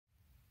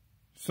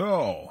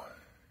So,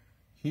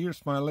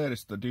 here's my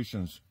latest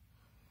additions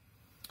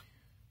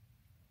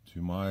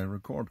to my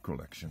record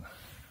collection.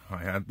 I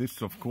had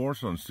this, of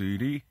course, on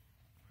CD,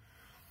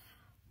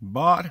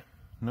 but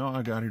now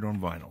I got it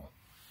on vinyl.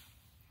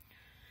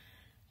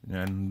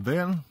 And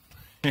then,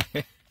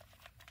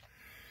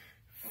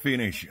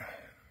 Finnish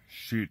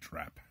shit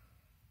rap,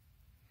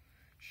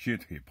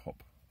 shit hip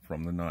hop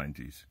from the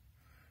 90s.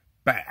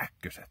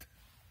 Pääkköset.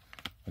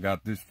 I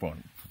got this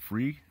one for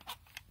free.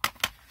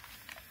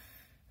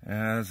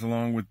 As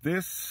along with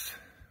this,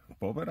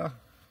 Poveda,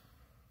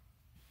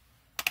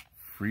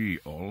 free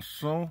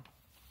also.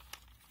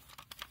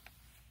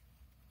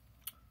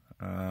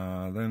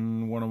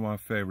 Then one of my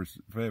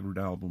favorite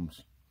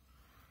albums,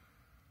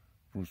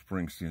 Bruce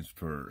Springsteen's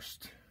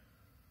First.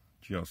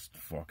 Just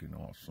fucking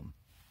awesome.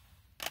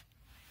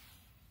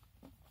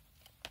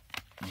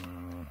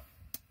 The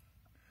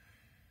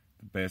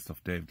best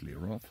of David Lee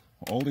Roth.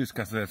 All these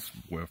cassettes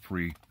were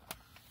free.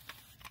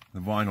 The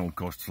vinyl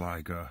costs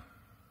like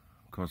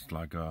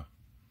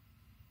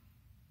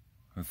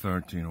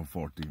 13 or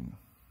 14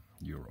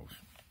 euros.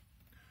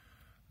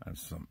 And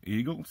some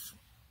Eagles.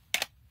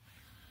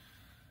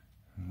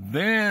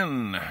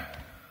 Then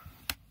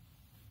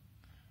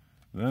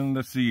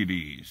the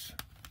CDs.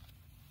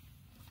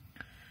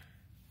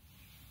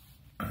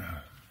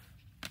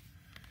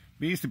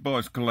 Beastie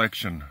Boys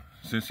collection.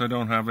 Since I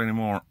don't have any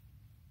more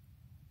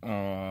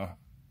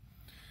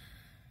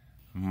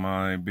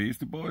my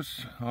Beastie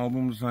Boys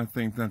albums, I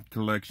think that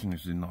collection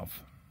is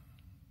enough.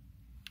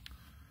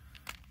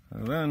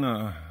 Then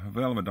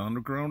Velvet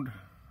Underground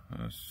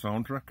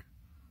soundtrack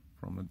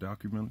from the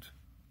document,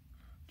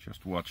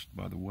 just watched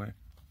by the way.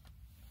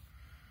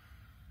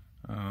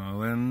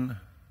 Then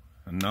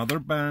another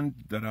band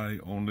that I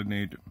only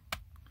need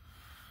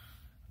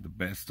the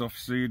best of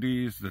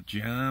CDs, The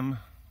Jam,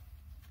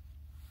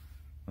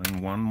 and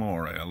one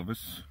more,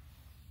 Elvis.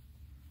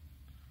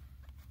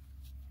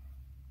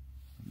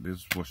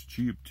 This was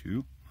cheap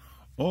too.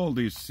 All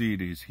these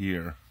CDs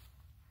here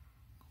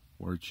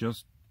were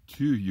just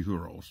 2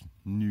 euros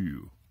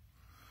new.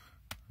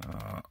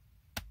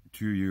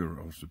 2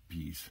 euros a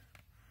piece.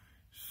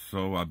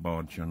 So I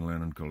bought John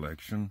Lennon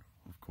collection.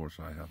 Of course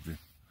I have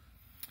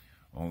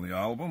all the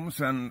albums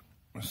and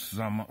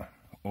some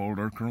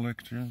older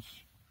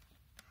collections.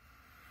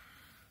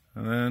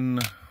 And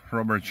then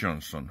Robert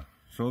Johnson.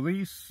 So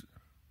these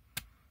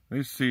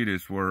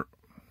CDs were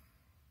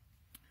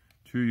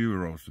 2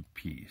 euros a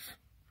piece.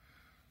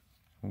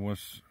 It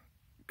was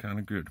kind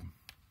of good.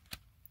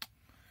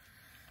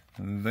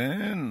 And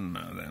then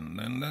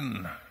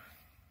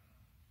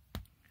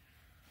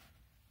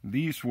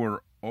these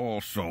were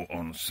also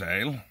on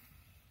sale.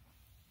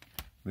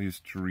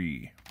 These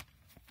 3.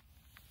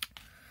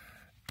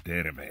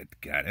 Terveet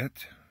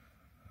Kädet,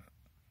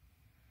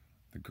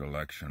 the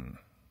collection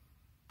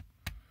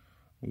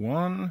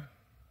 1.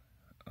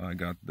 I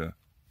got the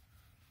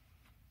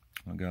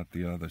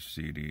other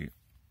CD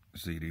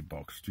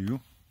box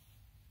too.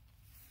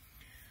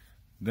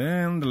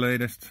 Then the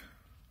latest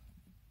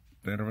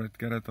Terveet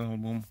Kädet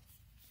album,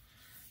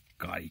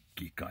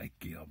 Kaikki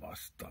kaikkia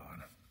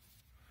vastaan.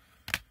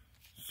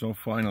 So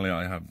finally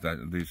I have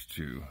these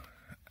 2.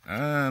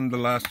 And the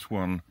last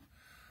one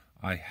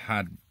I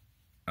had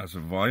as a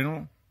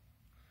vinyl,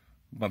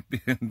 but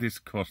this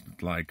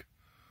costed like,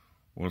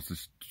 was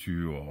this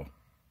 2 or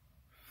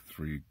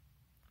 3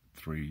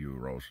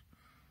 euros.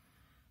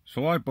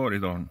 So I bought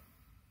it on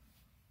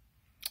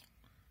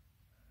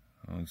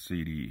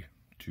CD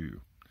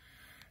too.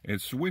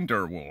 It's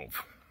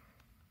Winterwolf.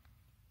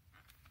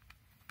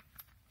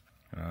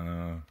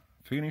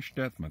 Finnish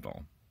death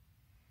metal.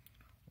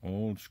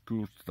 Old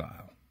school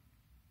style.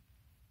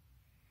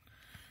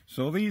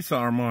 So these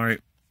are my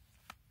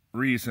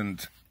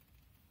recent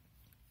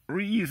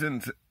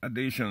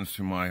additions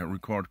to my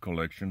record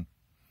collection.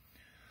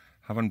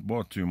 Haven't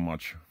bought too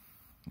much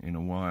in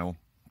a while.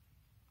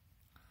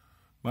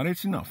 But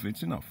it's enough,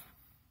 it's enough.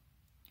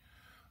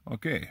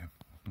 Okay,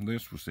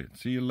 this was it.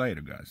 See you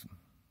later, guys.